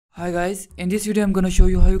Hi guys, in this video I'm gonna show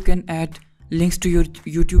you how you can add links to your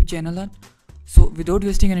YouTube channel art. So without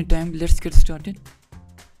wasting any time, let's get started.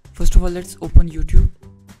 First of all, let's open YouTube.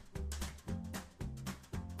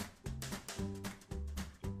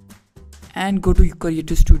 And go to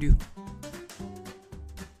Creator Studio.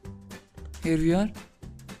 Here we are.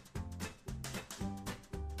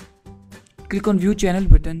 Click on View Channel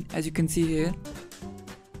button as you can see here.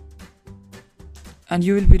 And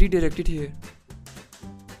you will be redirected here.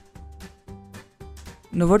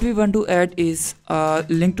 Now what we want to add is a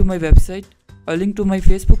link to my website, a link to my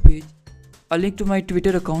Facebook page, a link to my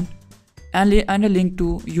Twitter account, and a link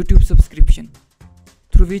to YouTube subscription,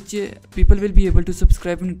 through which people will be able to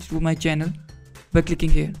subscribe to my channel by clicking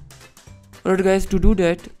here. Alright guys, to do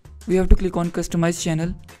that we have to click on Customize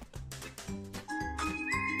Channel.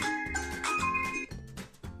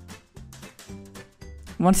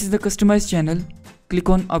 Once is the Customize Channel, click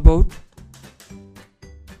on About.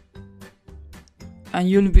 And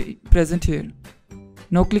you will be present here.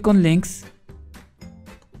 Now click on Links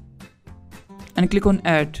and click on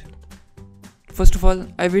Add. First of all,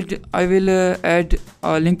 I will add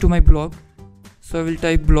a link to my blog. So I will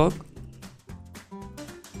type blog.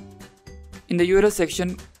 In the URL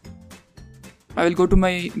section, I will go to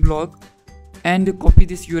my blog and copy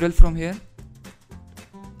this URL from here.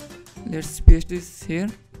 Let's paste this here.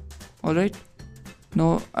 Alright.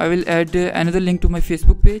 Now I will add another link to my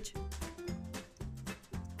Facebook page.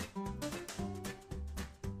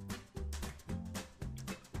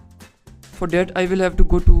 For that I will have to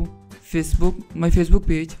go to my Facebook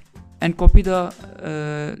page, and copy the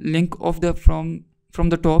link of the from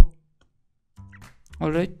the top.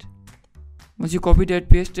 Alright. Once you copy that,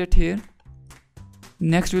 paste that here.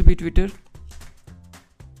 Next will be Twitter.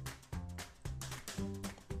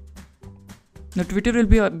 Now Twitter will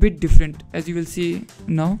be a bit different, as you will see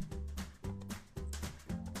now.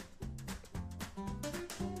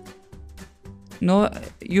 Now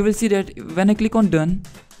you will see that when I click on Done,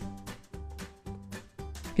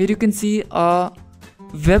 here you can see a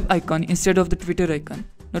web icon instead of the Twitter icon.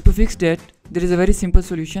 Now to fix that, there is a very simple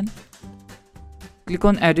solution. Click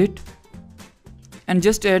on Edit and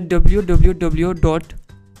just add www.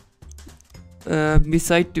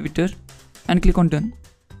 Beside Twitter and click on Done.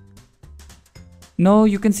 Now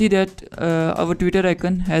you can see that our Twitter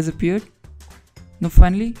icon has appeared. Now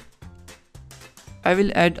finally, I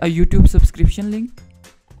will add a YouTube subscription link.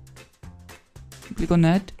 Click on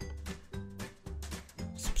Add.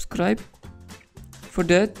 Subscribe. For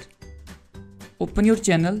that, open your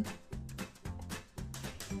channel.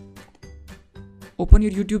 Open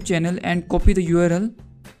your YouTube channel and copy the URL,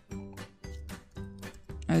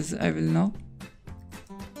 as I will now.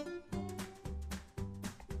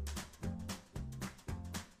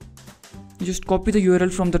 Just copy the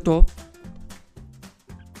URL from the top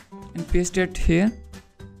and paste it here.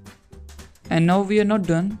 And now we are not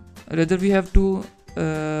done. Rather, we have to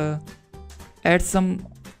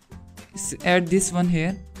add this one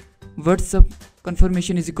here. WhatsApp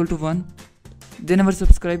confirmation is equal to 1. Then our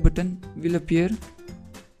subscribe button will appear.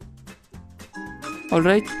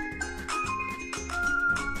 Alright.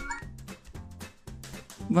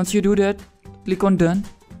 Once you do that, click on Done.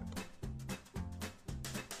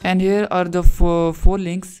 And here are the four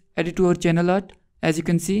links added to our channel art, as you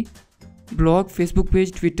can see: blog, Facebook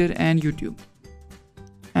page, Twitter and YouTube.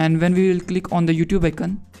 And when we will click on the YouTube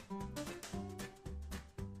icon,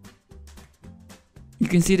 you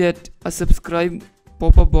can see that a subscribe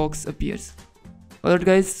pop-up box appears. Alright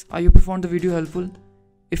guys, I hope you found the video helpful.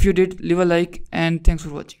 If you did, leave a like and thanks for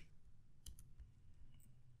watching.